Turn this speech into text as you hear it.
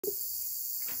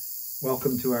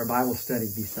Welcome to our Bible study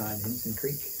beside Henson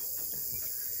Creek.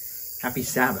 Happy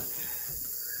Sabbath.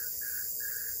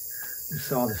 We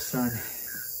saw the sun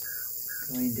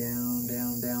going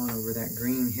down over that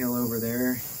green hill over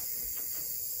there.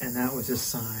 And that was a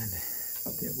sign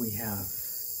that we have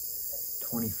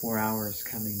 24 hours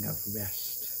coming of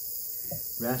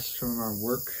rest. Rest from our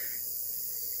work,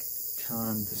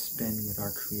 time to spend with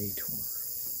our Creator.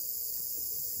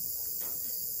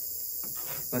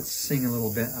 Let's sing a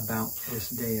little bit about this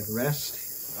day of rest.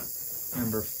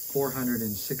 Number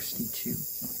 462.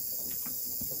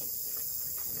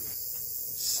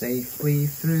 Safely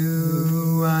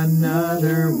through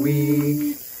another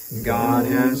week, God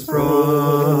has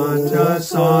brought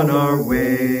us on our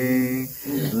way.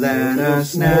 Let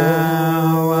us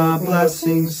now a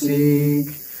blessing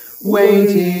seek,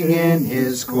 waiting in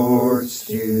His courts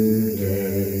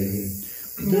today.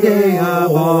 Day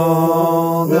of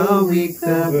all the week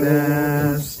the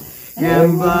best,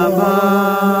 emblem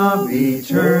of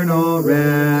eternal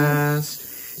rest.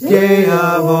 Day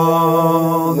of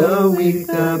all the week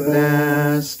the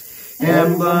best,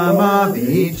 emblem of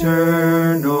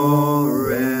eternal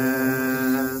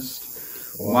rest.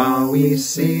 While we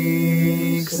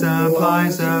seek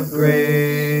supplies of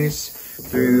grace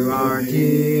through our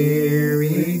dear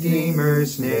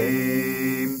Redeemer's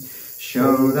name,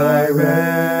 show Thy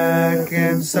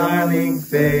reconciling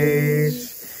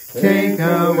face, take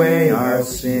away our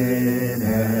sin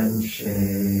and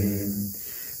shame.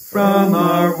 From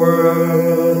our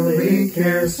worldly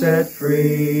care set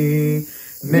free,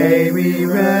 may we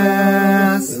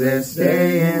rest this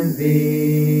day in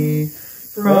Thee.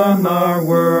 From our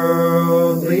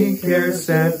worldly care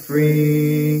set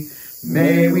free,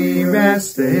 may we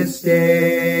rest this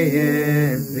day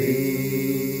in Thee.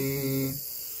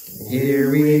 Here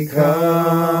we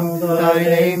come, Thy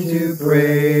name to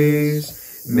praise.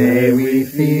 May we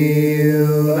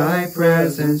feel Thy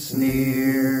presence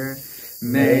near.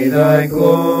 May Thy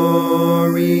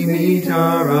glory meet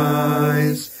our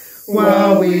eyes,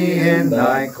 while we in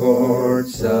Thy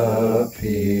courts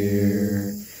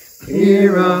appear.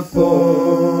 Here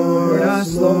afford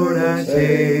us, Lord, a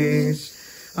taste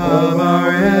of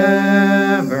our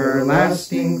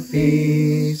everlasting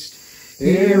feast.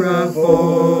 Here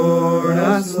afford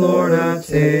us, Lord, a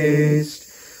taste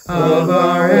of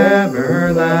our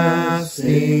everlasting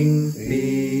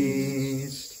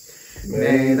feast.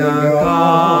 May the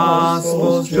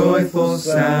gospel's joyful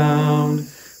sound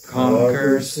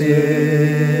conquer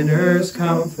sinners,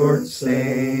 comfort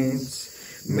saints,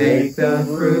 make the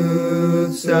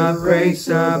fruits of grace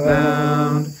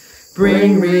abound,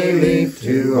 bring relief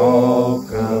to all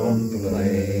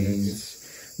complaints.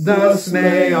 Thus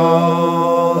may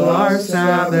all our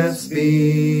Sabbaths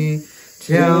be,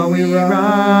 till we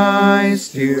rise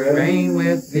to reign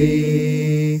with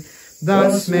Thee.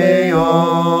 Thus may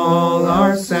all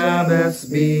our Sabbaths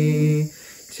be,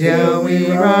 till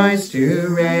we rise to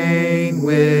reign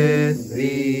with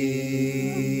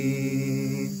Thee.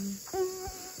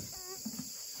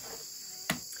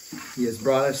 He has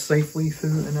brought us safely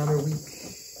through another week.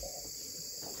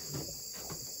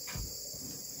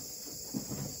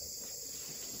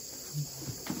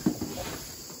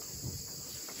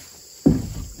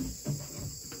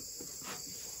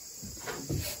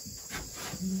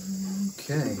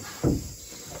 Okay,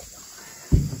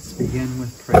 let's begin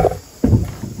with prayer.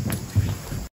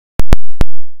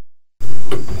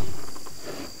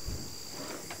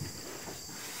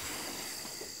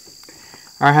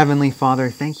 Our Heavenly Father,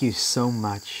 thank You so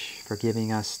much for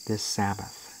giving us this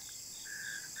Sabbath.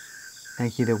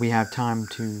 Thank You that we have time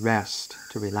to rest,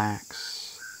 to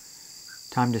relax,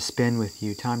 time to spend with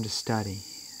You, time to study,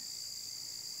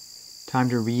 time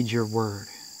to read Your Word,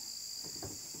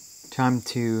 time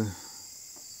to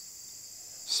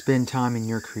spend time in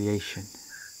Your creation.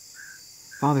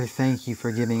 Father, thank You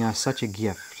for giving us such a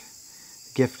gift,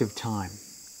 the gift of time.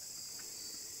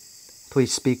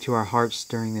 Please speak to our hearts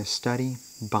during this study.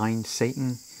 Bind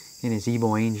Satan and his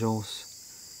evil angels,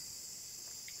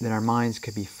 that our minds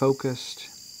could be focused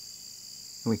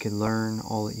and we could learn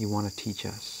all that You want to teach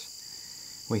us.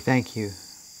 We thank You.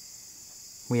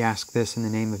 We ask this in the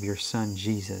name of Your Son,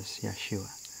 Jesus, Yeshua.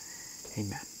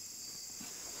 Amen.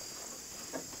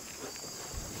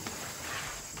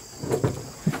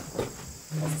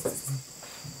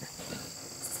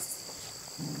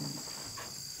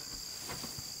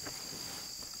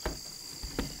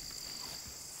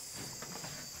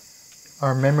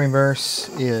 Our memory verse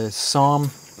is Psalm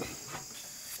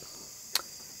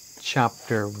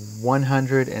chapter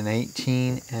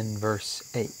 118 and verse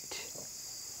 8.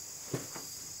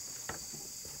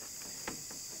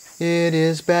 It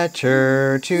is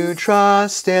better to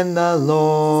trust in the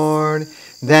Lord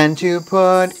than to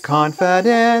put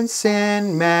confidence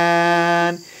in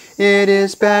man. It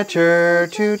is better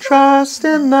to trust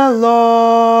in the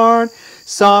Lord.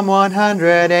 Psalm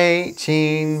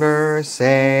 118, verse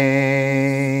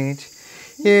 8.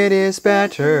 It is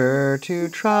better to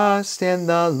trust in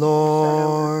the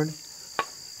Lord.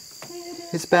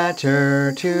 It's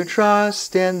better to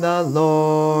trust in the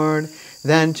Lord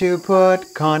than to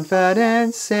put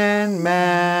confidence in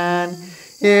man.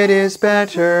 It is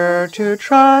better to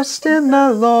trust in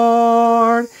the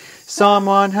Lord. Psalm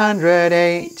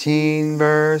 118,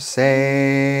 verse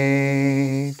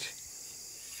 8.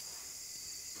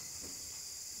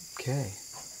 Okay.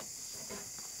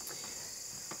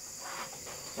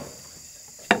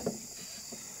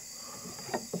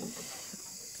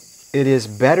 It is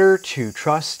better to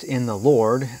trust in the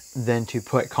Lord than to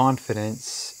put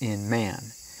confidence in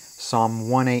man. Psalm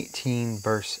 118,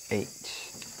 verse 8.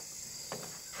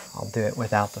 I'll do it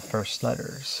without the first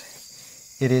letters.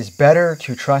 It is better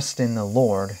to trust in the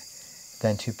Lord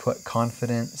than to put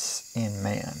confidence in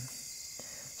man.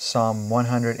 Psalm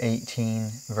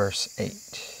 118, verse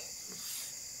 8.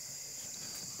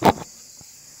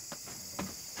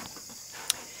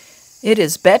 It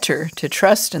is better to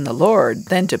trust in the Lord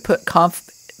than to put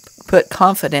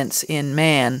confidence in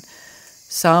man.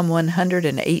 Psalm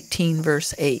 118,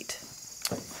 verse 8.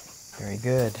 Very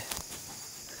good.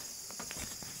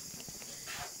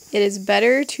 It is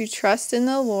better to trust in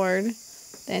the Lord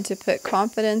than to put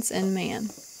confidence in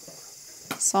man.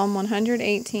 Psalm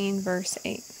 118, verse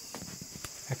 8.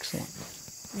 Excellent.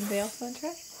 Anybody else want to try?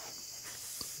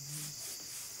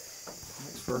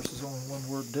 Next verse is only one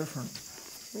word different.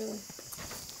 Really?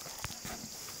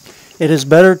 It is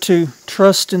better to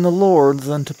trust in the Lord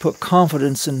than to put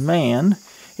confidence in man.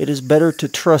 It is better to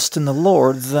trust in the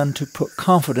Lord than to put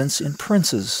confidence in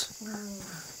princes.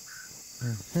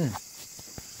 Mm-hmm.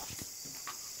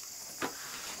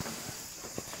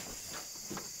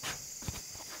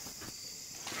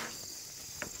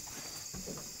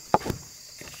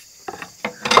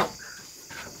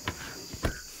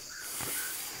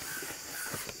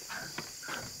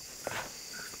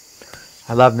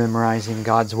 I love memorizing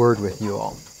God's Word with you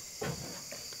all.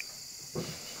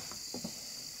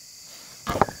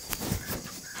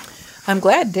 I'm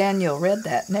glad Daniel read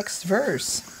that next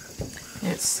verse.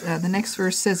 It's the next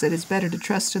verse says it is better to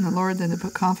trust in the Lord than to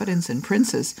put confidence in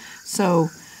princes. So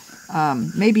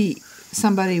maybe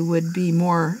somebody would be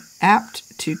more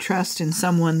apt to trust in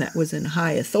someone that was in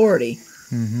high authority.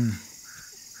 Mm-hmm.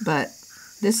 But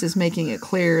this is making it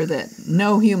clear that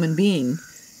no human being,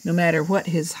 no matter what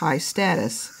his high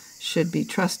status, should be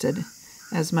trusted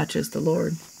as much as the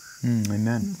Lord.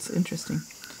 Amen. It's interesting.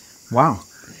 Wow.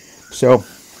 So,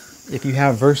 if you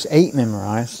have verse 8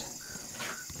 memorized,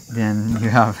 then you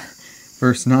have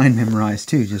verse 9 memorized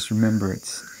too. Just remember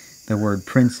it's the word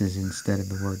princes instead of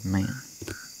the word man.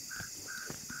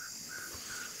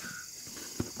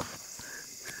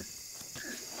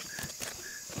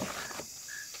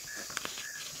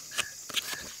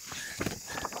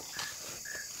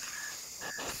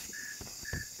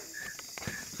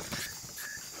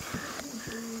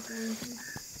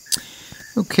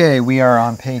 Okay, we are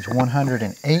on page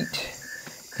 108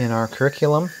 in our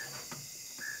curriculum.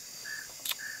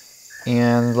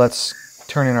 And let's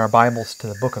turn in our Bibles to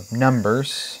the book of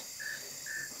Numbers,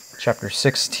 chapter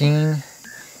 16,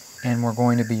 and we're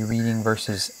going to be reading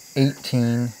verses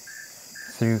 18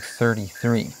 through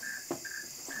 33.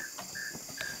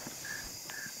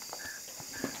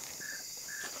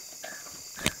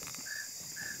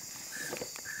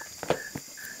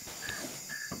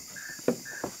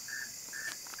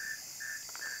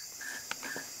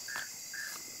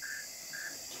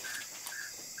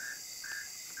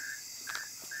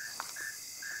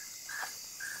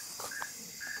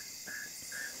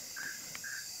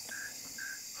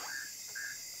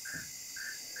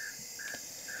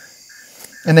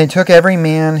 And they took every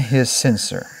man his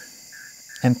censer,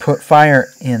 and put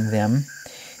fire in them,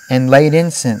 and laid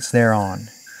incense thereon,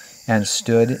 and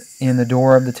stood in the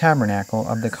door of the tabernacle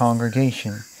of the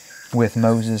congregation with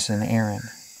Moses and Aaron.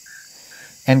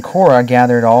 And Korah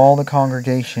gathered all the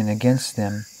congregation against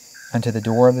them unto the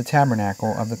door of the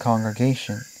tabernacle of the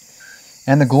congregation.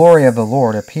 And the glory of the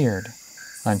Lord appeared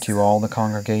unto all the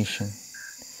congregation.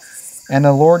 And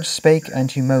the Lord spake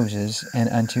unto Moses and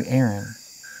unto Aaron,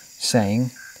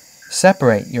 saying,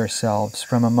 Separate yourselves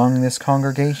from among this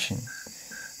congregation,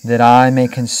 that I may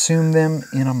consume them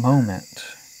in a moment.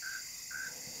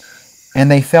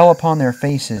 And they fell upon their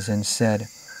faces and said,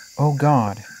 O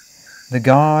God, the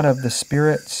God of the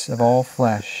spirits of all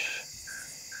flesh,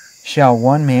 Shall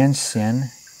one man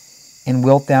sin, and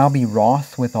wilt thou be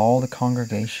wroth with all the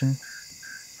congregation?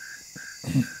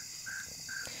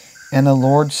 And the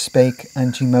Lord spake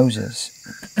unto Moses,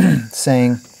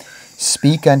 saying,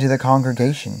 Speak unto the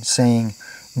congregation, saying,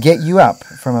 Get you up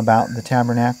from about the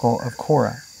tabernacle of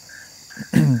Korah,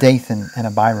 Dathan and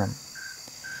Abiram.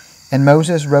 And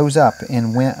Moses rose up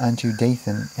and went unto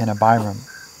Dathan and Abiram.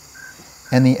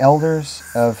 And the elders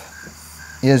of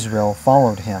Israel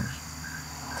followed him.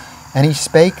 And he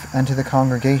spake unto the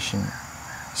congregation,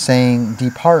 saying,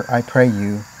 Depart, I pray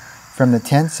you, from the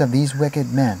tents of these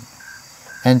wicked men,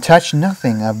 and touch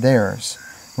nothing of theirs,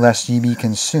 lest ye be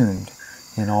consumed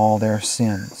in all their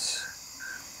sins.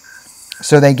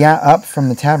 So they got up from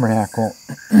the tabernacle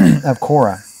of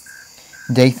Korah,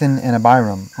 Dathan and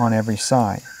Abiram on every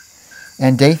side.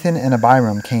 And Dathan and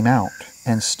Abiram came out,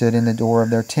 and stood in the door of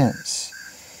their tents,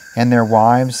 and their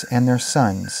wives and their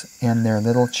sons and their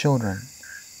little children.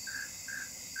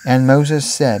 And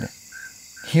Moses said,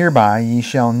 Hereby ye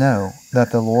shall know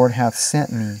that the Lord hath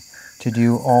sent me to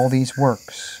do all these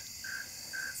works,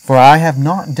 for I have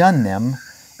not done them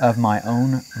of my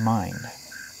own mind.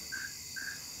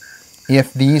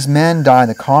 If these men die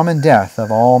the common death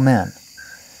of all men,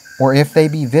 or if they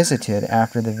be visited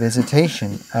after the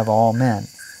visitation of all men,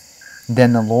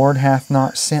 then the Lord hath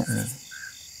not sent me.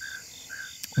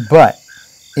 But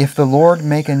if the Lord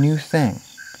make a new thing,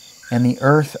 and the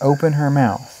earth open her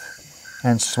mouth,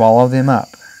 and swallow them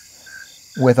up,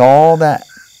 with all that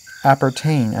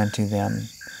appertain unto them,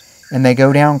 and they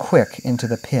go down quick into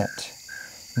the pit,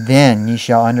 then ye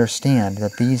shall understand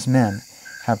that these men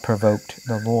have provoked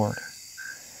the Lord.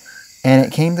 And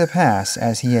it came to pass,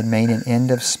 as he had made an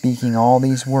end of speaking all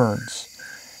these words,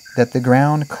 that the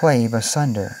ground clave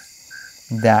asunder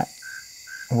that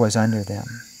was under them.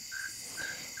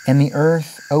 And the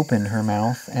earth opened her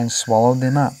mouth, and swallowed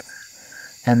them up,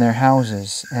 and their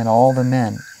houses, and all the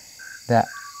men that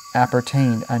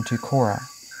appertained unto Korah,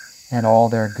 and all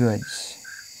their goods.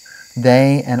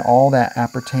 They and all that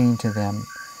appertained to them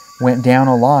went down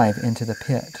alive into the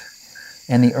pit,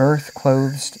 and the earth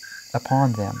closed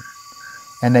upon them,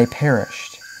 and they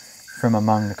perished from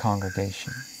among the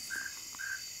congregation.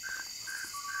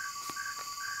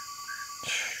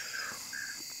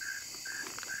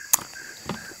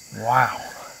 Wow.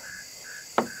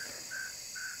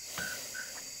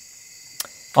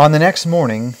 On the next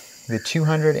morning, the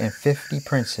 250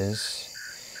 princes,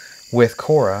 with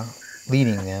Korah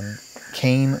leading them,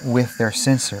 came with their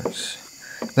censers.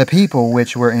 The people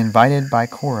which were invited by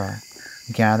Korah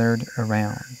gathered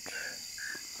around.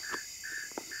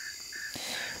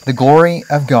 The glory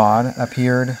of God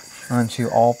appeared unto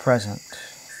all present.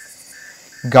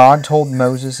 God told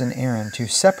Moses and Aaron to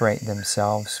separate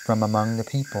themselves from among the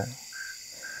people.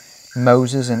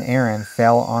 Moses and Aaron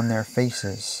fell on their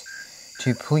faces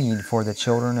to plead for the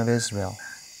children of Israel.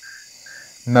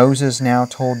 Moses now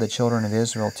told the children of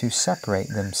Israel to separate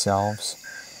themselves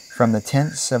from the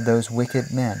tents of those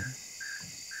wicked men.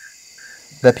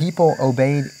 The people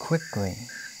obeyed quickly.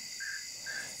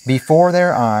 Before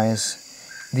their eyes,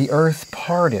 the earth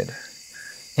parted,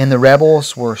 and the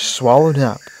rebels were swallowed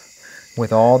up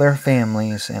with all their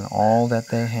families and all that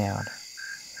they had.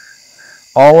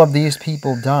 All of these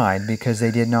people died because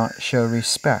they did not show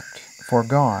respect for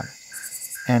God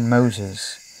and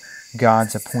Moses,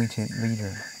 God's appointed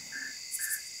leader.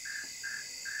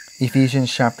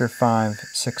 Ephesians chapter 5,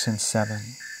 6 and 7.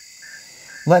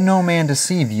 Let no man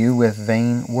deceive you with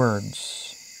vain words.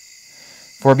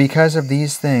 For because of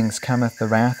these things cometh the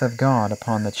wrath of God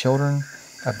upon the children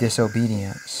of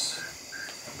disobedience.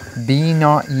 Be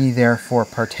not ye therefore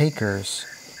partakers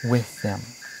with them.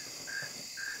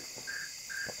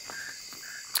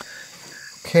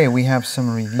 Okay, we have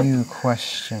some review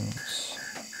questions.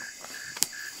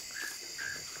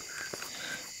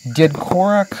 Did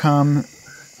Korah come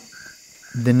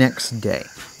the next day?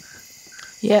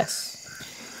 Yes.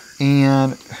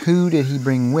 And who did he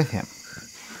bring with him?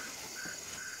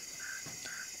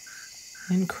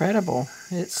 Incredible.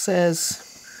 It says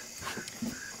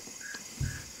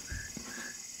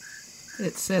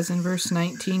in verse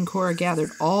 19, Korah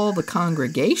gathered all the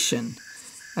congregation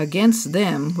against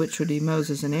them, which would be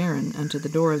Moses and Aaron, unto the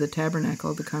door of the tabernacle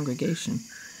of the congregation.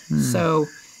 So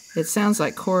it sounds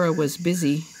like Korah was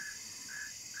busy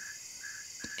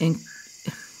in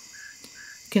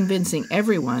convincing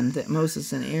everyone that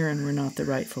Moses and Aaron were not the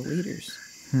rightful leaders.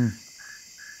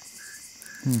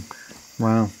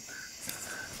 Wow.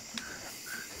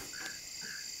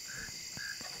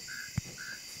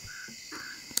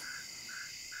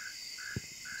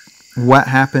 What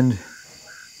happened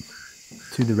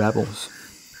to the rebels?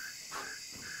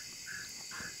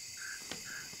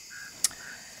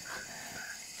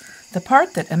 The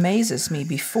part that amazes me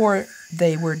before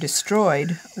they were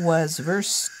destroyed was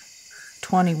verse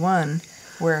 21,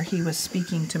 where he was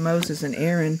speaking to Moses and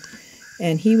Aaron,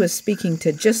 and he was speaking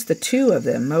to just the two of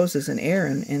them, Moses and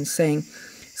Aaron, and saying,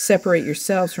 "Separate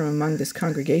yourselves from among this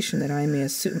congregation that I may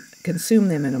consume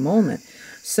them in a moment."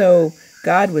 So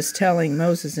God was telling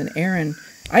Moses and Aaron,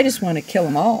 I just want to kill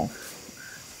them all.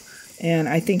 And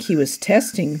I think he was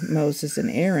testing Moses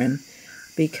and Aaron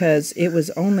because it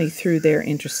was only through their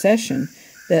intercession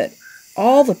that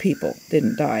all the people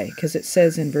didn't die. Because it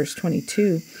says in verse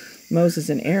 22, Moses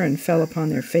and Aaron fell upon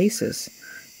their faces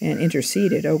and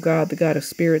interceded. "O God, the God of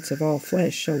spirits of all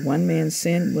flesh, shall one man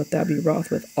sin? Wilt thou be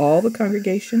wroth with all the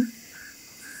congregation?"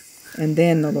 And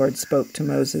then the Lord spoke to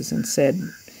Moses and said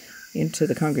into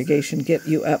the congregation, "Get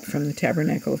you up from the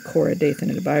tabernacle of Korah, Dathan,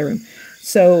 and Abiram."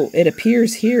 So it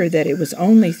appears here that it was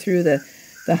only through the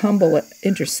humble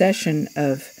intercession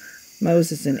of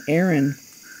Moses and Aaron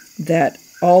that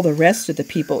all the rest of the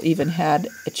people even had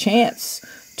a chance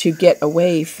to get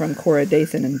away from Korah,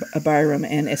 Dathan, and Abiram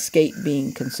and escape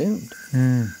being consumed.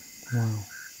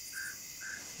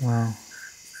 Wow.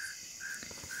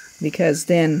 Because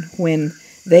then when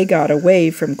they got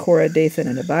away from Korah, Dathan,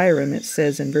 and Abiram, it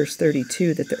says in verse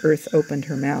 32 that the earth opened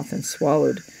her mouth and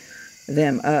swallowed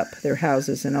them up, their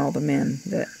houses, and all the men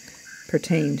that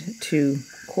pertained to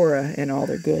Korah and all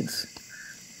their goods.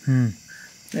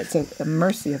 That's a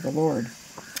mercy of the Lord.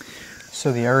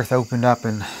 So the earth opened up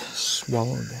and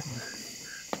swallowed them.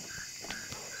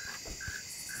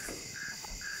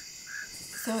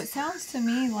 So it sounds to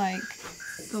me like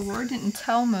the Lord didn't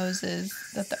tell Moses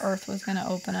that the earth was going to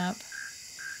open up.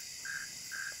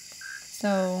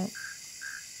 So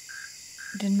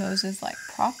did Moses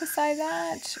prophesy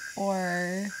that,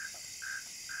 or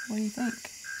what do you think?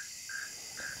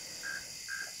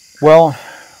 Well,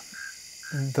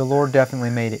 the Lord definitely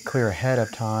made it clear ahead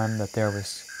of time that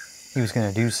he was going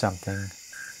to do something,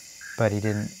 but he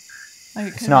didn't.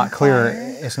 It's not clear.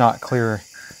 It's not clear.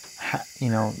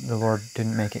 The Lord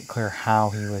didn't make it clear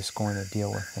how he was going to deal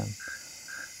with them,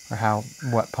 or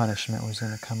what punishment was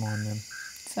going to come on them.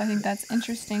 So I think that's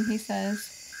interesting. He says,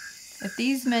 "If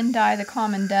these men die the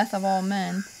common death of all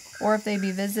men, or if they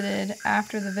be visited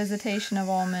after the visitation of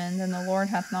all men, then the Lord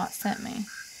hath not sent me.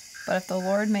 But if the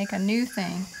Lord make a new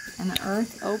thing, and the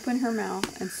earth open her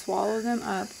mouth and swallow them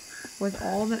up with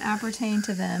all that appertain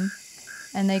to them,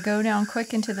 and they go down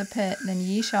quick into the pit, then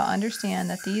ye shall understand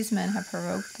that these men have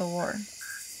provoked the Lord."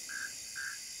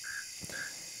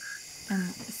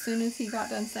 And as soon as he got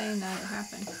done saying that, it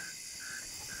happened.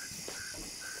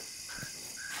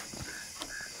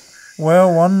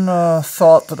 Well, one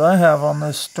thought that I have on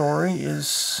this story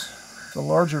is the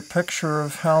larger picture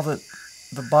of how that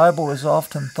the Bible is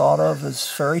often thought of as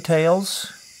fairy tales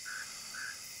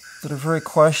that are very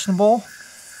questionable.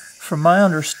 From my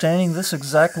understanding, this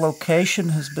exact location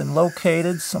has been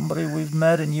located. Somebody we've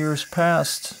met in years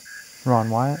past Ron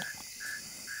Wyatt?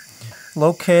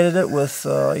 located it with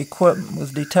equipment,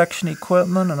 with detection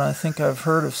equipment, and I think I've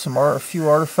heard of a few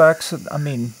artifacts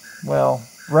that,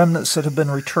 remnants that have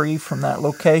been retrieved from that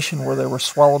location where they were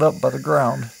swallowed up by the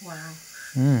ground.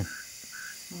 Wow.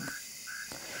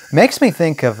 Makes me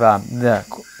think of the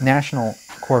National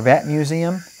Corvette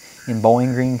Museum in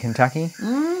Bowling Green, Kentucky.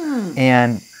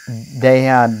 And they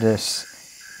had this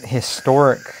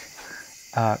historic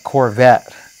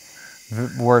Corvette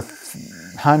worth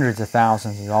hundreds of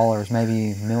thousands of dollars,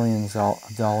 maybe millions of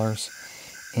dollars.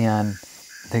 And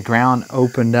the ground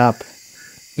opened up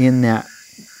in that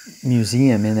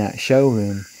museum, in that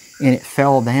showroom, and it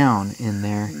fell down in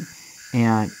there.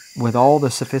 And with all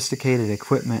the sophisticated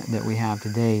equipment that we have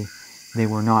today, they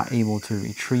were not able to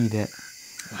retrieve it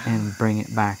and bring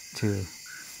it back to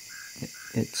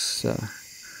its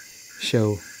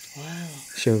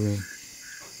showroom.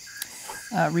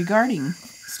 Regarding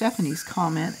Stephanie's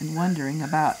comment and wondering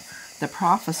about the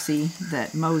prophecy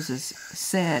that Moses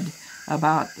said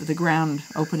about the ground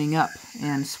opening up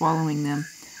and swallowing them,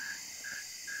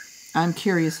 I'm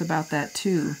curious about that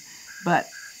too. But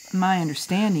my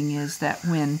understanding is that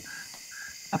when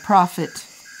a prophet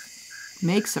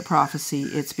makes a prophecy,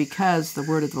 it's because the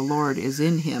word of the Lord is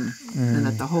in him, and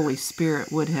that the Holy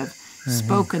Spirit would have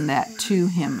spoken that to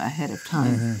him ahead of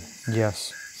time.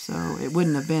 Yes. So it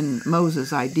wouldn't have been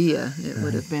Moses' idea. It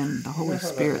would have been the Holy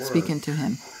Spirit speaking to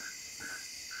him.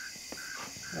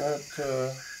 That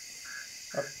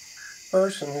a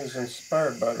person who's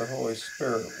inspired by the Holy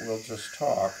Spirit will just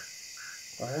talk.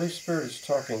 The Holy Spirit is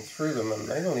talking through them, and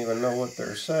they don't even know what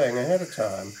they're saying ahead of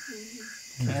time.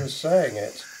 They're just saying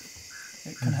it.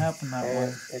 It can happen that way.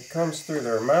 And it comes through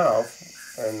their mouth,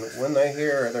 and when they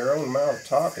hear their own mouth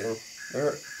talking,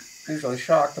 usually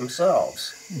shock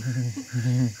themselves.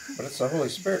 But it's the Holy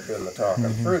Spirit doing the talking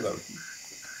through them.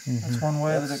 That's one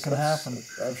way that it can happen.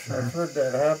 I've heard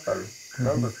that happen a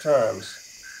number of times.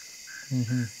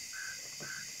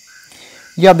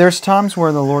 Yeah, there's times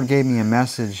where the Lord gave me a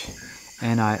message,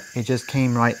 and it just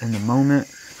came right in the moment,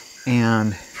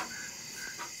 and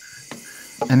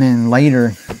then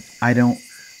later, I don't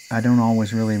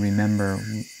always really remember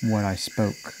what I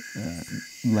spoke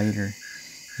later,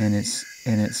 and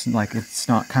it's like it's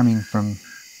not coming from.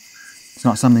 It's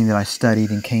not something that I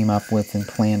studied and came up with and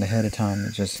planned ahead of time.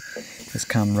 It just has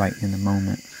come right in the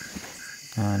moment,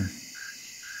 and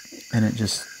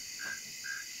it's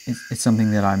something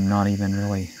that I'm not even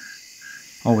really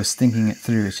always thinking it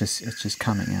through. It's just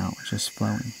coming out. It's just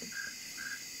flowing.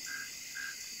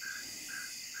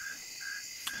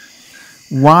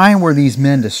 Why were these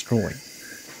men destroyed?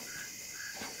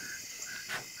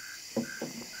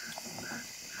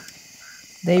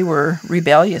 They were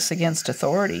rebellious against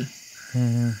authority.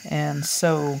 And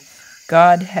so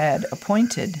God had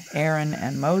appointed Aaron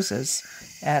and Moses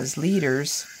as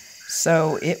leaders,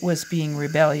 so it was being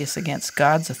rebellious against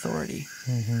God's authority.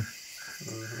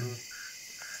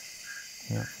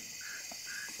 Yeah.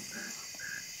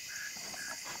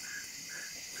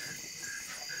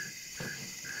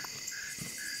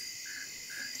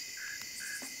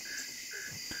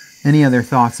 Any other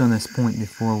thoughts on this point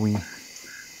before we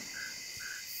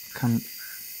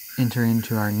enter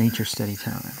into our nature study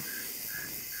time?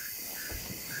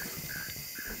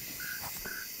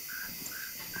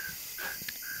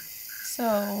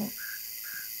 So,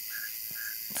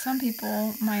 some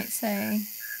people might say,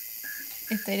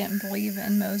 if they didn't believe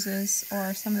in Moses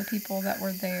or some of the people that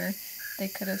were there, they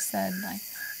could have said, like,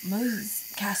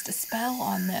 Moses cast a spell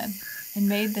on them and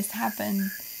made this happen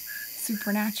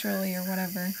supernaturally or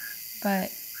whatever.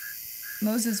 But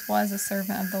Moses was a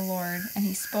servant of the Lord, and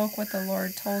he spoke what the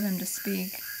Lord told him to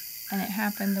speak, and it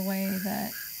happened the way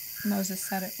that Moses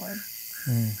said it would.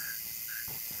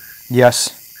 Yes,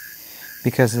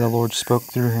 because the Lord spoke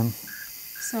through him.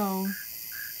 So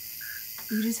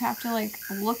you just have to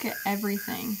look at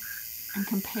everything and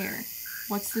compare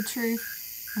what's the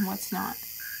truth and what's not.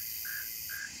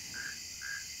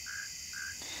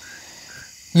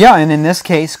 Yeah, and in this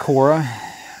case, Korah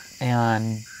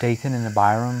and Dathan and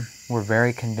Abiram were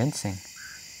very convincing,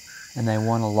 and they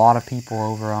won a lot of people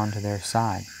over onto their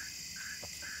side.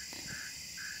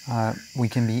 We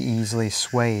can be easily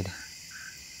swayed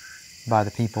by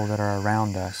the people that are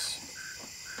around us.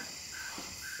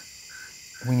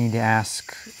 We need to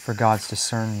ask for God's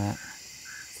discernment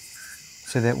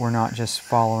so that we're not just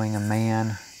following a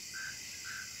man,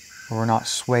 or we're not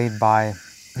swayed by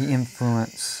the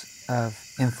influence of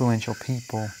influential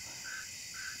people,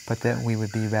 but that we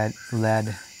would be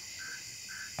led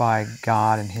by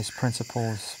God and His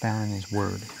principles found in His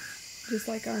Word. Just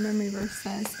like our memory verse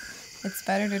says, it's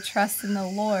better to trust in the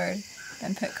Lord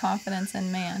than put confidence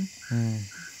in man.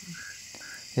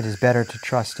 It is better to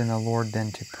trust in the Lord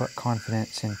than to put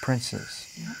confidence in princes.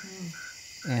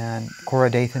 And Korah,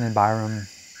 Dathan, and Abiram,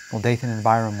 Dathan and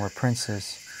Abiram were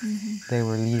princes. They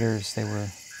were leaders. They were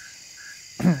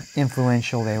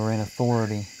influential. They were in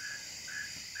authority.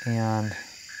 And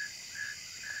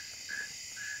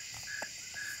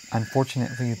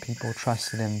unfortunately, people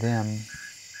trusted in them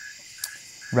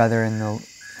rather than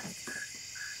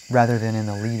in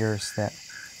the leaders that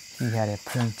He had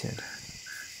appointed.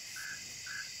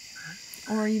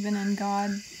 Or even in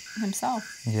God Himself.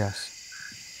 Yes.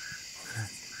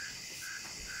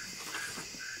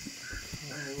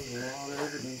 There was a lot of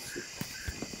evidence that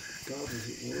God was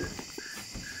at work.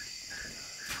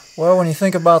 Well, when you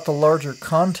think about the larger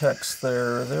context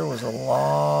there was a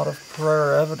lot of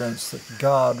prayer evidence that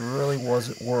God really was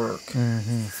at work.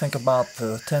 Think about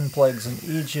the 10 plagues in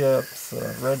Egypt,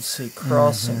 the Red Sea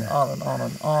crossing, on and on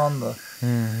and on,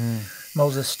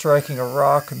 Moses striking a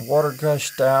rock and water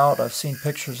gushed out. I've seen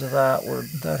pictures of that where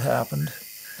that happened.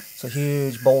 It's a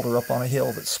huge boulder up on a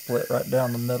hill that split right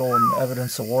down the middle and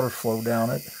evidence of water flow down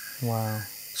it. Wow.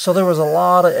 So there was a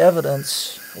lot of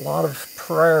evidence, a lot of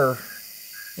prayer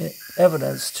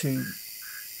evidence to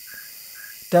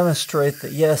demonstrate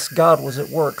that, yes, God was at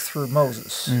work through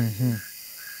Moses.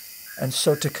 And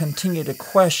so to continue to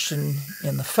question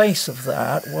in the face of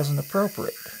that wasn't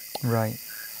appropriate. Right.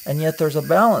 And yet there's a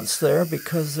balance there,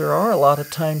 because there are a lot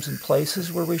of times and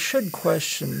places where we should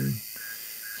question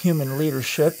human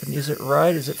leadership. And is it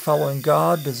right? Is it following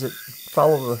God? Does it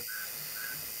follow the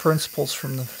principles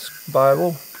from the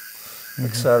Bible,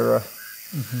 etc.?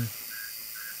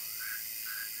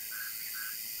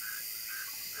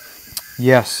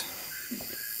 Yes.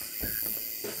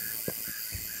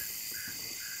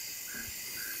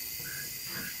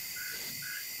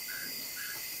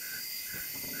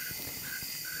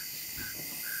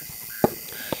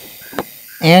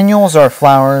 Annuals are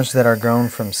flowers that are grown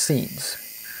from seeds.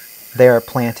 They are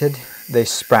planted, they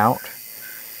sprout,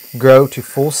 grow to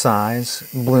full size,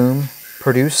 bloom,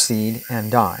 produce seed,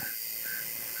 and die.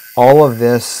 All of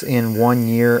this in 1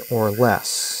 year or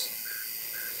less.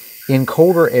 In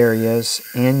colder areas,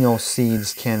 annual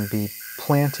seeds can be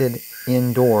planted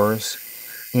indoors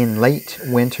in late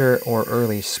winter or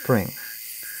early spring.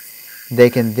 They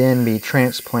can then be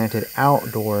transplanted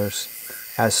outdoors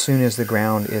as soon as the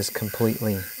ground is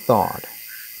completely thawed.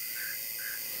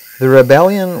 The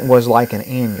rebellion was like an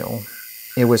annual.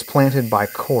 It was planted by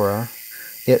Korah.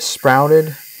 It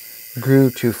sprouted, grew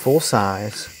to full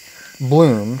size,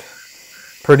 bloomed,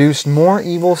 produced more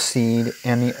evil seed,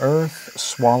 and the earth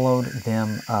swallowed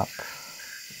them up.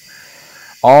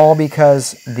 All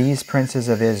because these princes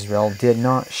of Israel did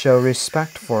not show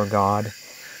respect for God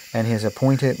and his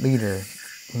appointed leader,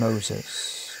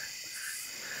 Moses.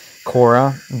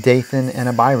 Korah, Dathan, and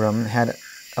Abiram had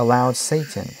allowed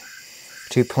Satan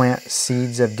to plant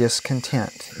seeds of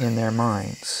discontent in their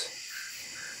minds.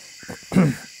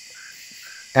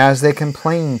 As they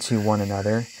complained to one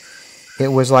another, it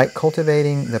was like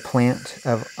cultivating the plant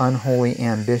of unholy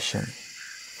ambition,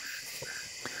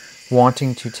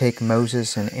 wanting to take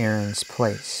Moses and Aaron's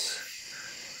place.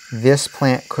 This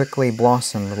plant quickly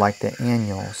blossomed like the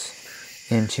annuals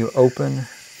into open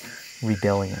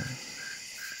rebellion.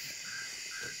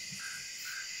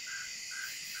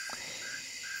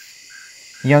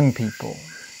 Young people,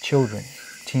 children,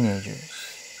 teenagers,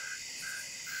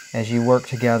 as you work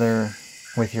together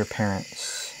with your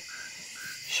parents,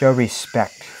 show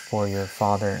respect for your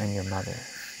father and your mother.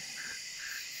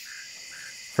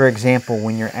 For example,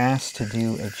 when you're asked to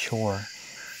do a chore,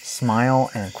 smile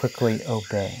and quickly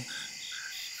obey.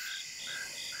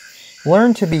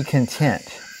 Learn to be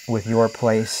content with your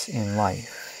place in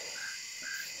life.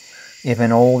 If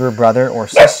an older brother or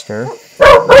sister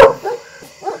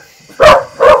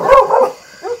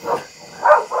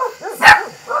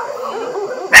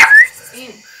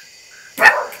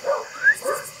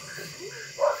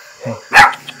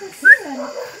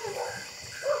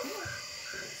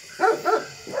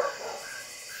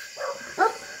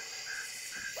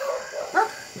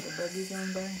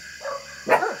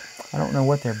I don't know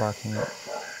what they're barking at. I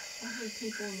heard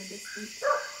people in the distance.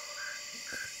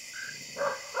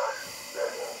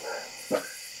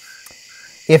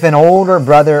 If an older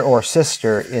brother or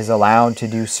sister is allowed to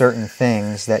do certain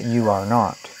things that you are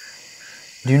not,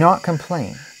 do not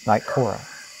complain like Korah,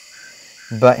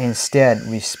 but instead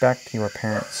respect your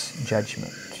parents'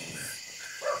 judgment.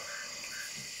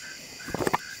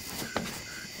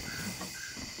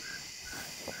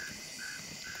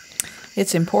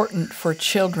 It's important for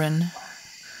children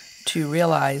to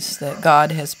realize that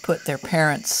God has put their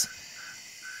parents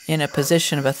in a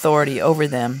position of authority over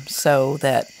them, so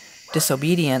that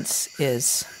disobedience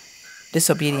is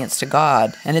disobedience to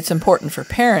God. And it's important for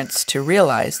parents to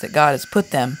realize that God has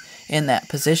put them in that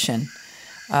position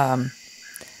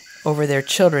over their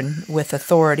children with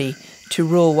authority to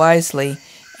rule wisely,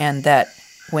 and that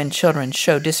when children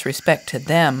show disrespect to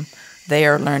them, they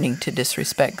are learning to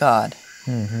disrespect God.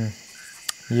 Mm-hmm.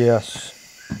 Yes.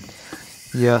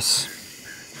 Yes.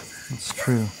 It's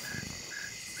true.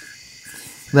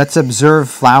 Let's observe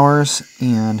flowers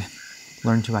and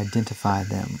learn to identify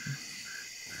them.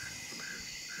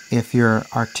 If you're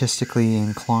artistically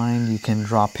inclined, you can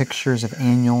draw pictures of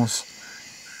annuals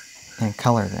and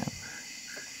color them.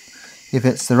 If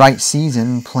it's the right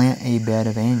season, plant a bed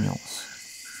of annuals.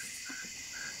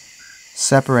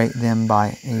 Separate them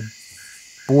by a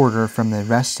border from the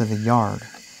rest of the yard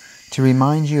to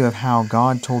remind you of how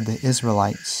God told the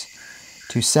Israelites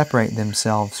to separate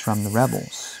themselves from the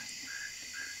rebels.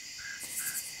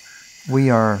 We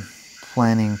are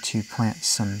planning to plant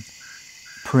some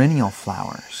perennial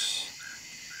flowers.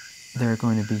 They're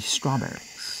going to be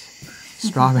strawberries.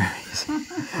 Strawberries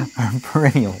are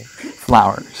perennial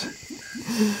flowers.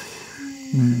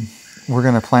 We're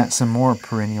going to plant some more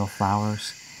perennial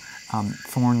flowers,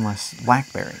 thornless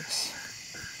blackberries.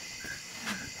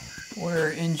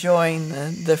 We're enjoying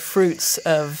the fruits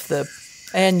of the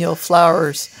annual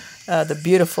flowers, the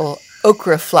beautiful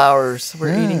okra flowers.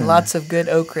 We're eating lots of good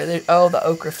okra. The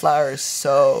okra flowers,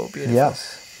 so beautiful.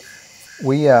 Yes.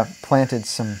 We planted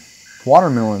some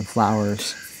watermelon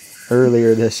flowers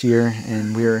earlier this year,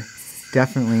 and we're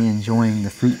definitely enjoying the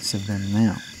fruits of them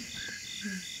now.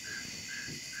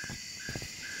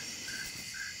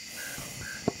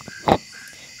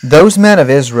 Those men of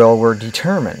Israel were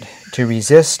determined to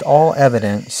resist all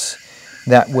evidence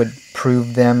that would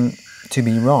prove them to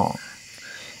be wrong.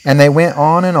 And they went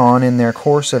on in their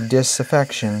course of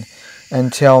disaffection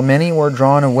until many were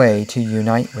drawn away to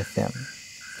unite with them.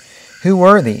 Who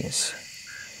were these?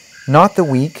 Not the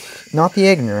weak, not the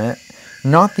ignorant,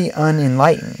 not the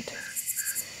unenlightened.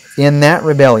 In that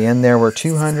rebellion there were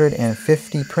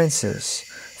 250 princes,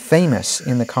 famous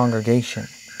in the congregation,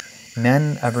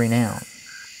 men of renown.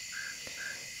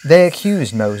 They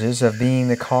accused Moses of being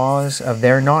the cause of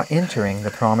their not entering the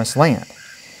promised land.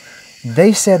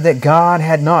 They said that God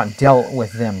had not dealt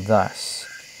with them thus.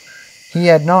 He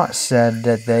had not said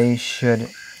that they should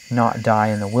not die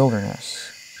in the wilderness.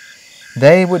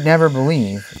 They would never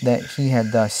believe that he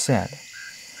had thus said,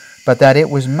 but that it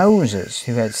was Moses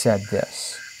who had said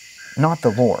this, not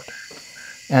the Lord,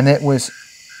 and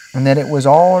that it was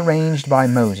all arranged by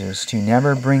Moses to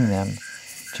never bring them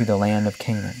to the land of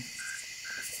Canaan.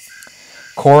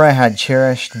 Korah had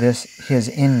cherished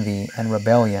his envy and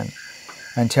rebellion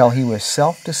until he was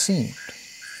self-deceived,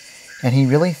 and he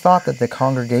really thought that the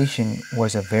congregation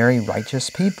was a very righteous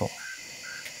people,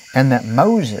 and that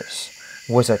Moses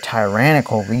was a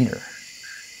tyrannical leader,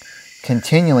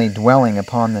 continually dwelling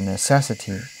upon the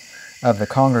necessity of the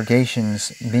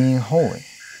congregations being holy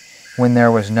when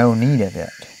there was no need of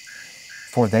it,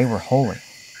 for they were holy.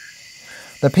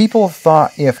 The people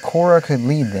thought if Korah could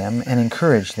lead them and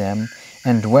encourage them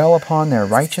and dwell upon their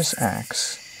righteous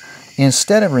acts,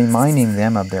 instead of reminding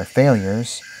them of their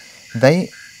failures, they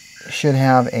should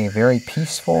have a very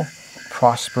peaceful,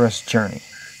 prosperous journey.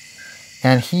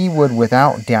 And he would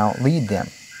without doubt lead them,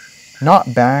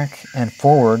 not back and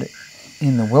forward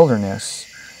in the wilderness,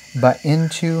 but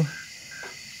into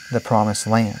the promised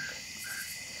land.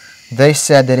 They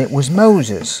said that it was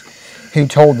Moses who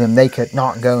told them they could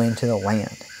not go into the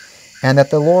land, and that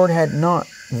the Lord had not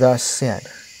thus said.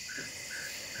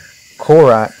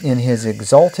 Korah, in his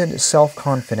exalted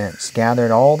self-confidence,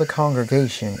 gathered all the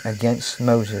congregation against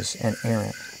Moses and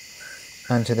Aaron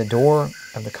unto the door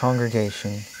of the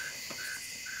congregation,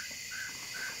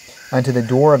 unto the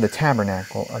door of the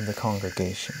tabernacle of the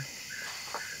congregation.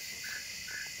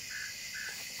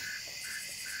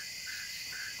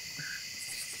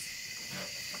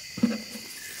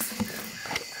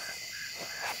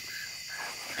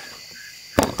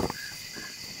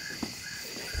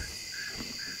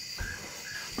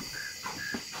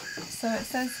 So it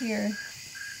says here,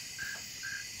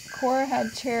 Korah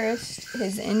had cherished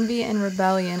his envy and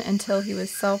rebellion until he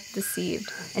was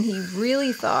self-deceived, and he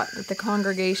really thought that the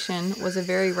congregation was a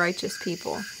very righteous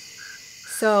people.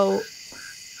 So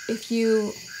if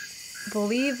you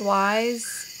believe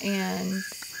lies and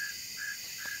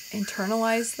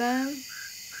internalize them,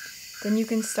 then you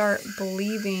can start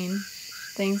believing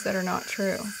things that are not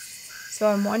true. So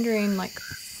I'm wondering,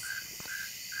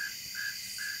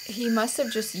 he must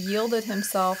have just yielded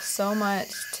himself so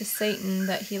much to Satan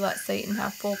that he let Satan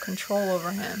have full control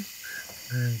over him.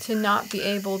 To not be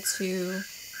able to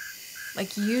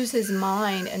use his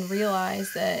mind and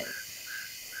realize that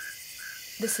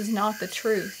this is not the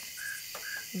truth,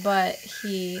 but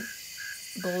he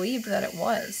believed that it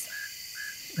was.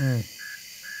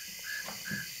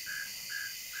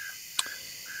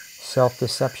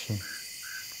 Self-deception.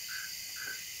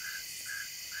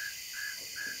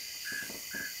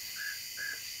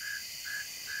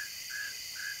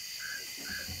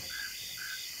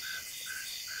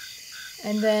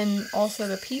 And then also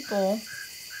the people,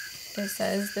 it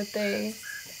says that they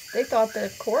thought that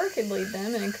if Korah could lead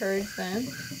them and encourage them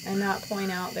and not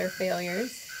point out their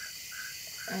failures,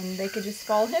 and they could just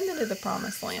follow him into the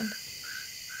promised land.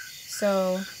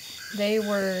 So they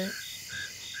were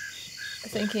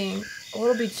thinking, well,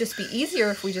 it'll just be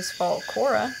easier if we just follow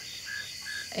Korah,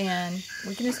 and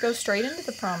we can just go straight into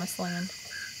the promised land.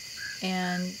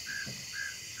 And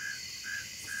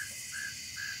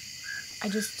I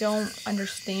just don't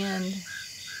understand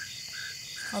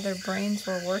how their brains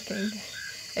were working,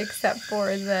 except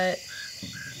for that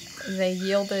they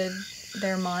yielded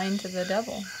their mind to the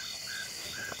devil.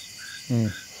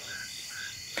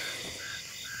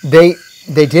 They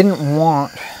didn't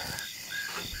want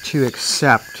to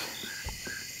accept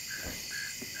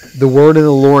the word of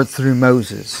the Lord through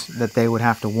Moses, that they would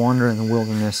have to wander in the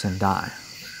wilderness and die.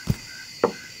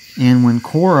 And when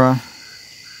Korah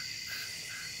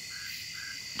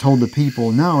told the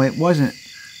people, no, it wasn't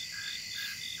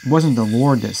the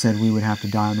Lord that said we would have to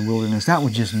die in the wilderness. That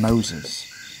was just Moses.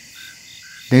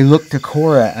 They looked to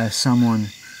Korah as someone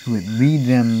who would lead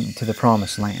them to the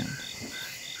promised land,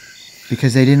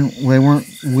 because they weren't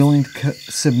willing to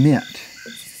submit.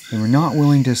 They were not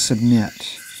willing to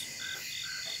submit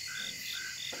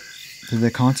to the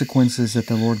consequences that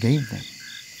the Lord gave them.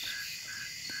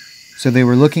 So they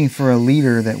were looking for a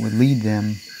leader that would lead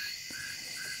them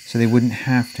so they wouldn't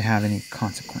have to have any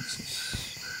consequences.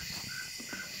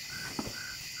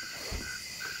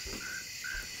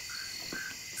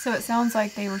 So it sounds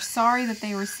like they were sorry that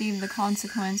they received the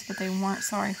consequence, but they weren't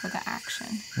sorry for the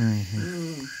action.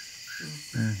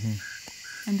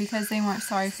 And because they weren't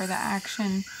sorry for the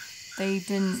action, they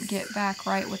didn't get back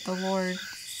right with the Lord,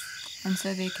 and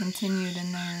so they continued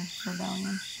in their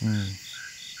rebellion.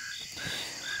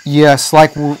 Yes,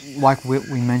 like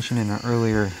we mentioned in an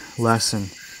earlier lesson,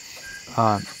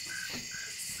 a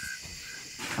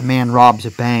man robs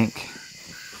a bank.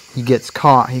 He gets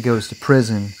caught. He goes to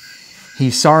prison.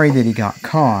 He's sorry that he got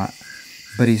caught,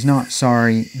 but he's not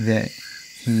sorry that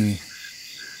he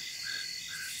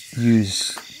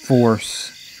used force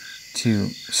to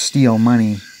steal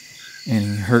money and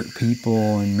he hurt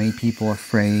people and made people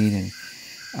afraid. And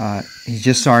he's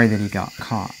just sorry that he got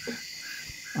caught.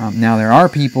 Now, there are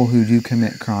people who do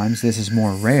commit crimes. This is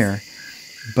more rare,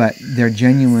 but they're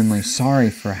genuinely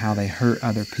sorry for how they hurt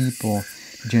other people,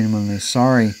 genuinely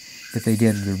sorry that they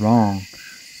did the wrong,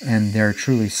 and they're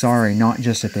truly sorry not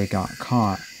just that they got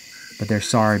caught, but they're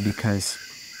sorry because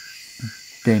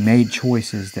they made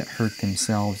choices that hurt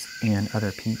themselves and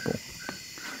other people.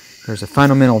 There's a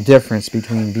fundamental difference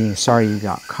between being sorry you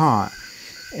got caught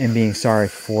and being sorry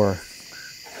for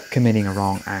committing a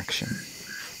wrong action.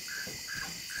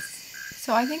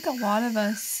 So I think a lot of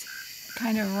us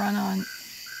kind of run on,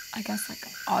 I guess, like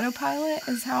autopilot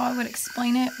is how I would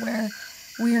explain it, where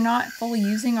we are not fully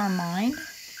using our mind.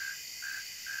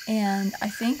 And I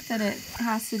think that it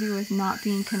has to do with not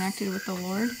being connected with the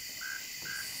Lord.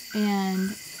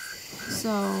 And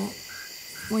so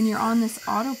when you're on this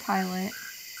autopilot,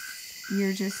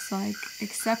 you're just like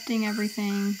accepting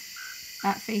everything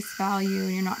at face value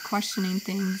and you're not questioning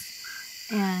things.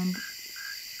 And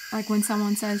like when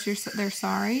someone says they're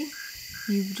sorry,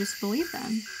 you just believe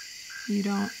them. You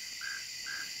don't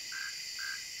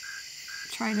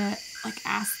try to like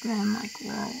ask them like,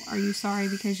 well, are you sorry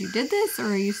because you did this, or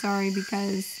are you sorry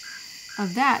because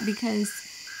of that,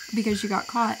 because you got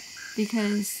caught?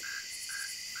 Because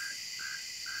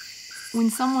when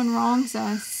someone wrongs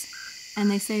us and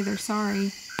they say they're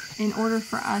sorry, in order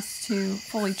for us to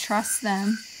fully trust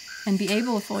them and be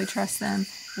able to fully trust them,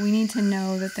 we need to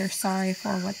know that they're sorry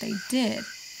for what they did,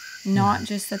 not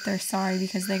just that they're sorry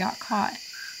because they got caught.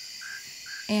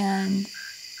 And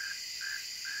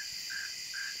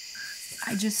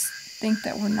I just think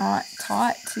that we're not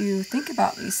taught to think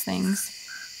about these things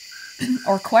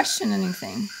or question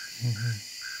anything.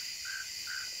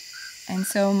 And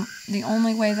so the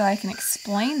only way that I can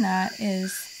explain that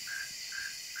is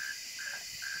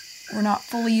we're not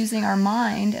fully using our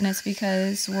mind, and it's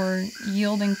because we're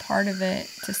yielding part of it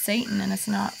to Satan, and it's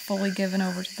not fully given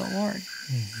over to the Lord.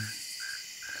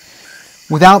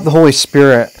 Without the Holy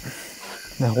Spirit's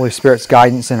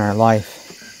guidance in our life,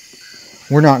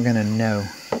 we're not going to know.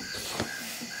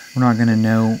 We're not going to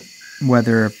know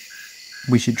whether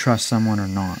we should trust someone or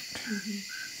not.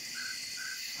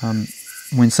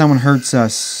 When someone hurts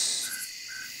us,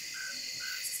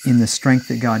 in the strength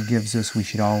that God gives us, we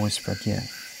should always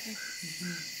forgive.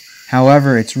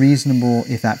 However, it's reasonable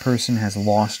if that person has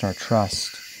lost our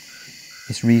trust.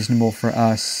 It's reasonable for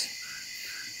us,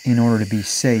 in order to be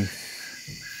safe,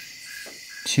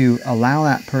 to allow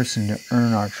that person to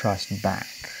earn our trust back.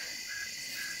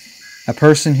 A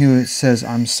person who says,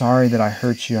 I'm sorry that I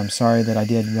hurt you, I'm sorry that I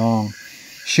did wrong,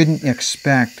 shouldn't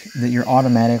expect that you're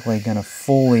automatically going to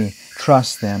fully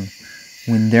trust them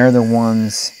when they're the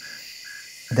ones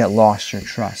that lost your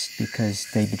trust because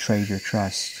they betrayed your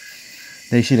trust.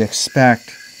 They should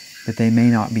expect that they may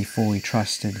not be fully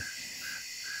trusted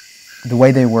the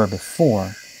way they were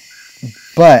before,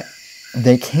 but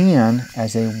they can,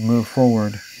 as they move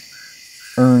forward,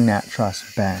 earn that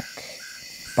trust back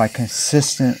by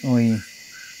consistently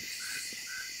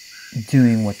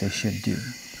doing what they should do.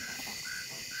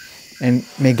 And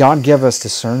may God give us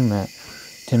discernment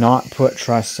to not put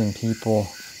trust in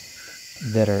people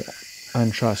that are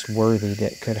untrustworthy,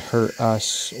 that could hurt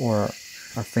us or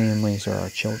our families or our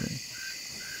children.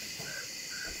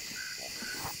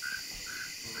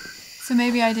 So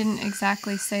maybe I didn't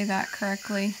exactly say that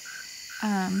correctly.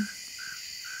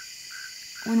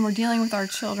 When we're dealing with our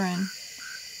children,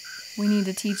 we need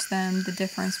to teach them the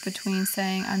difference between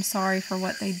saying, I'm sorry for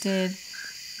what they did,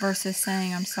 versus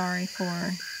saying, I'm sorry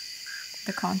for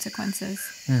the consequences.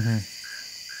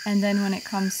 And then when it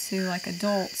comes to like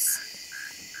adults,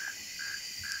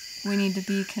 we need to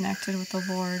be connected with the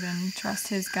Lord and trust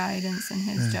His guidance and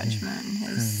His judgment and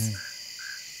His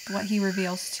what He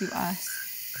reveals to us.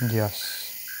 Yes.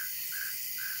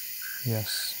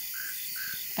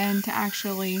 And to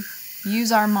actually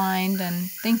use our mind and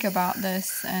think about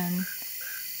this and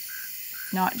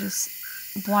not just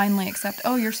blindly accept,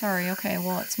 oh, you're sorry, okay,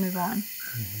 well, let's move on.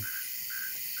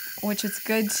 which it's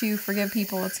good to forgive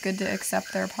people. It's good to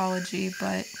accept their apology,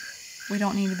 but we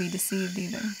don't need to be deceived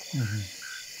either. Mm-hmm.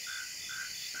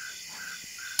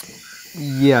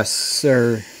 Yes,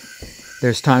 sir.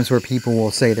 There's times where people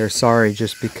will say they're sorry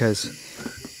just because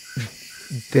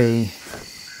they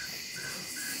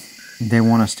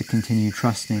want us to continue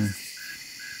trusting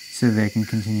so they can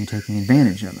continue taking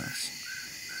advantage of us.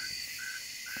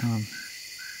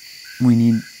 We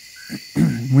need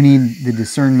the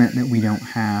discernment that we don't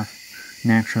have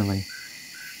naturally.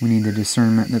 We need the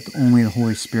discernment that only the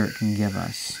Holy Spirit can give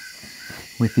us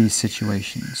with these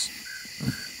situations.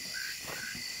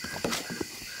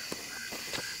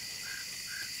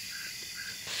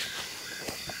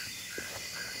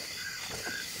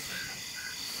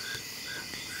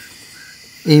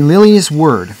 A lily's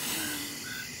word.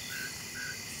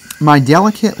 My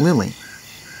delicate lily,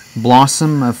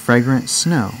 blossom of fragrant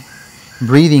snow,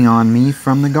 breathing on me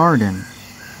from the garden,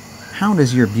 how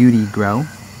does your beauty grow?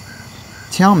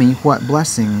 Tell me what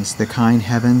blessings the kind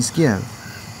heavens give,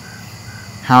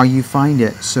 how you find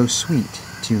it so sweet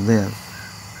to live.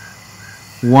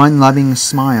 One loving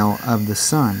smile of the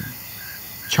sun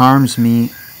charms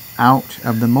me out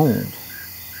of the mold.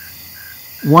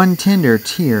 One tender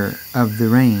tear of the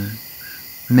rain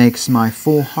makes my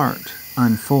full heart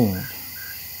unfold.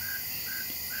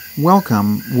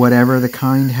 Welcome whatever the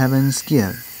kind heavens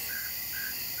give,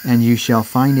 and you shall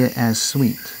find it as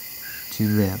sweet to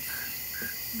live.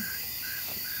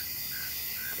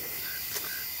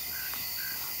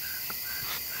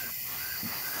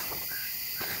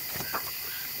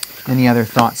 Any other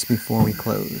thoughts before we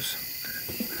close?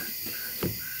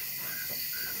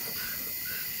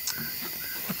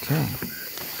 Okay.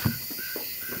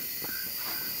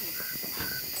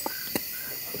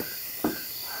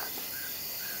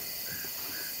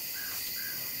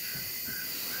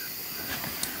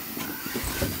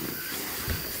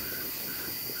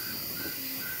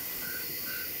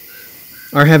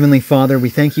 Our Heavenly Father, we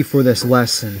thank you for this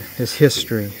lesson, this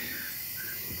history.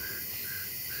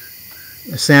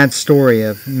 A sad story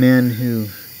of men who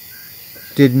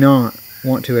did not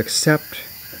want to accept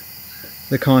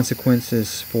the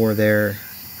consequences for their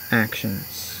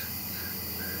actions.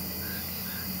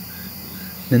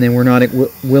 And they were not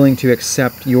willing to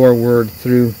accept your word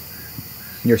through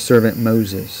your servant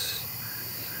Moses.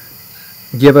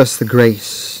 Give us the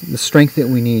grace, the strength that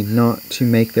we need not to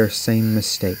make their same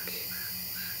mistake.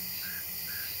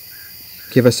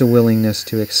 Give us a willingness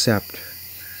to accept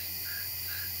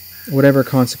whatever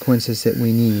consequences that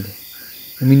we need.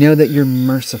 And we know that you're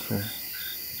merciful,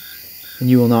 and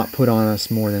you will not put on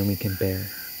us more than we can bear.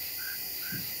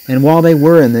 And while they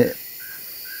were in the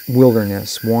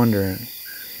wilderness wandering,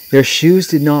 their shoes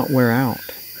did not wear out.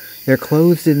 Their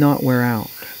clothes did not wear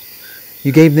out.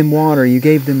 You gave them water. You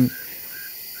gave them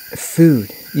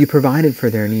food. You provided for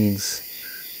their needs.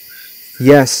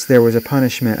 Yes, there was a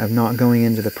punishment of not going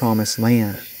into the promised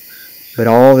land, but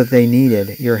all that they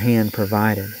needed, your hand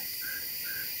provided.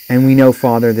 And we know,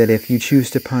 Father, that if you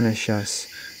choose to punish us,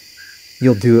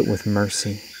 you'll do it with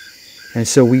mercy. And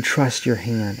so we trust your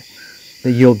hand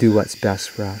that you'll do what's best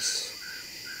for us.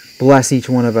 Bless each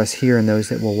one of us here and those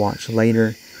that will watch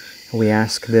later. And we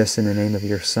ask this in the name of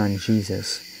your Son,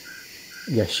 Jesus,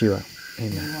 Yeshua.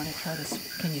 Amen. You want to try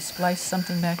this? Can you splice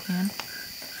something back in?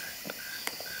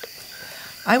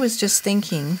 I was just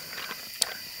thinking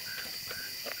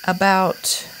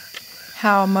about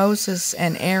how Moses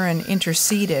and Aaron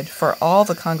interceded for all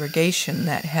the congregation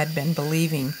that had been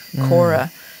believing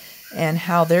Korah, and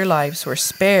how their lives were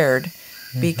spared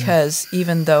because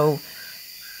even though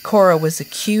Korah was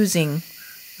accusing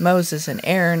Moses and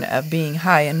Aaron of being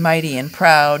high and mighty and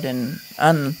proud and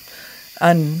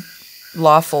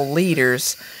unlawful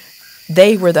leaders,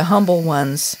 they were the humble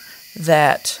ones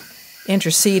that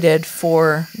interceded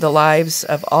for the lives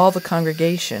of all the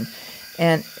congregation.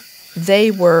 And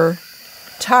they were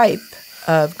type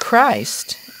of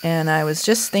Christ. And I was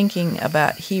just thinking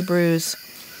about Hebrews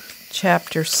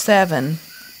chapter 7,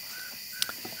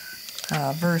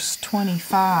 verse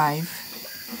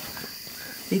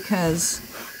 25, because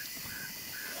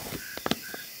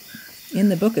in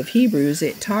the book of Hebrews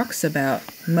it talks about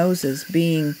Moses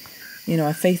being,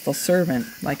 a faithful servant,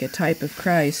 like a type of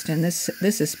Christ, and this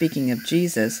is speaking of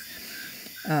Jesus.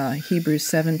 Hebrews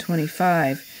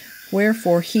 7:25.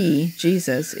 Wherefore he,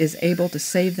 Jesus, is able to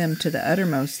save them to the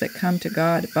uttermost that come to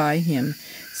God by him,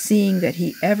 seeing that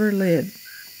he ever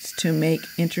lives to make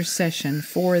intercession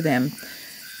for them.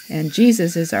 And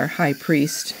Jesus is our high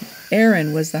priest.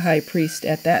 Aaron was the high priest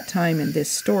at that time in this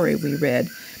story we read.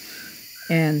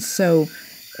 And so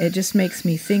it just makes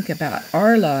me think about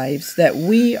our lives, that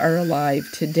we are alive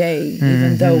today,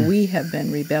 even though we have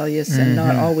been rebellious and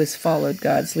not always followed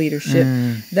God's leadership,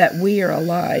 that we are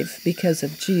alive because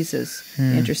of Jesus'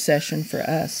 intercession for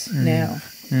us now.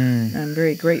 I'm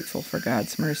very grateful for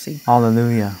God's mercy.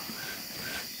 Hallelujah.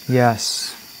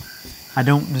 Yes. I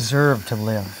don't deserve to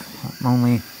live. I'm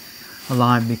only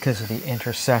alive because of the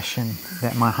intercession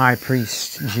that my high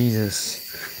priest, Jesus,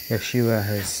 Yeshua,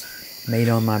 has made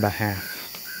on my behalf.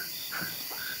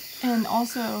 And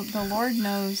also, the Lord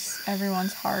knows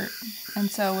everyone's heart.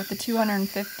 And so with the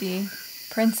 250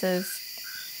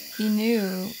 princes, He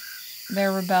knew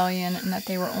their rebellion and that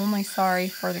they were only sorry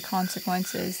for the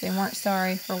consequences. They weren't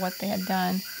sorry for what they had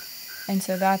done. And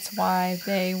so that's why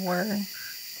they were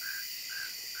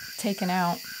taken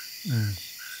out.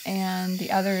 And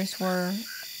the others were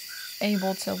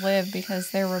able to live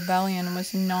because their rebellion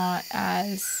was not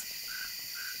as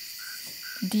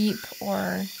deep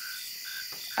or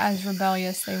as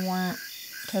rebellious. They weren't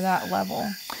to that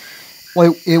level.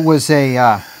 Well, it was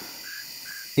an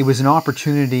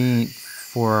opportunity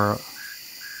for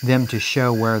them to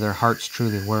show where their hearts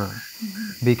truly were,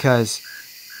 because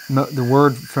the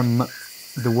word from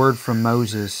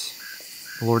Moses,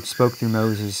 the Lord spoke through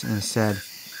Moses and said,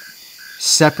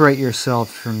 "Separate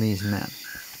yourself from these men."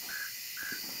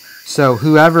 So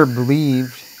whoever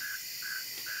believed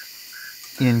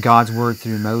in God's word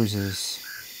through Moses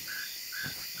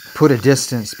put a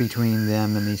distance between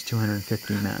them and these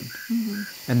 250 men,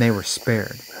 and they were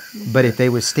spared. But if they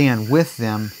would stand with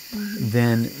them,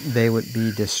 then they would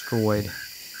be destroyed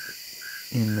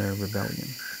in their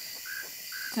rebellion.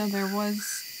 So there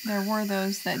were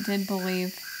those that did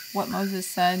believe what Moses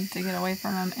said to get away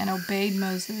from him and obeyed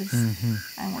Moses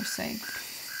and were saved.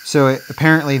 So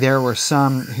apparently there were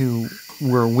some who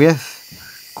were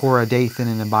with Korah, Dathan,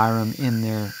 and Abiram in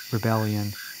their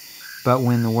rebellion. But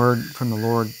when the word from the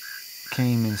Lord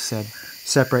came and said,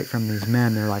 "Separate from these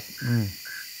men," they're like,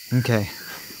 okay,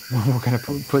 we're going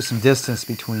to put some distance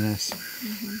between us.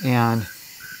 And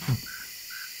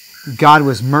God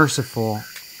was merciful,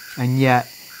 and yet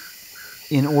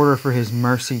in order for His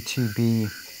mercy to be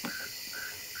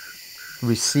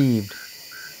received,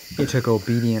 it took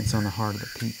obedience on the heart of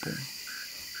the people.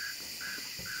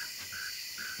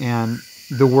 And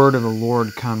the word of the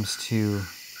Lord comes to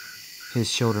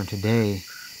His children today: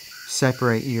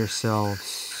 separate yourselves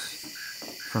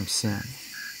from sin.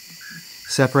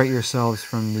 Separate yourselves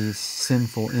from these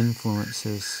sinful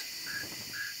influences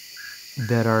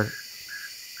that are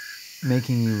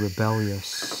making you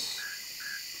rebellious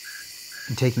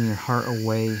and taking your heart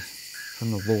away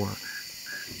from the Lord.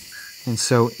 And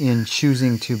so in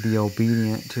choosing to be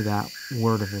obedient to that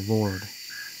word of the Lord,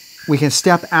 we can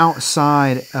step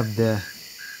outside of the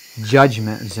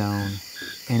judgment zone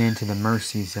and into the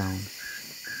mercy zone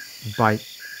by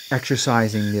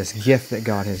exercising this gift that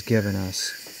God has given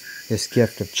us, this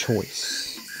gift of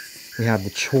choice. We have the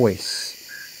choice.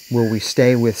 Will we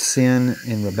stay with sin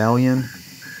and rebellion,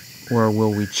 or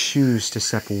will we choose to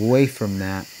step away from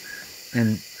that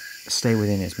and stay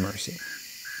within His mercy?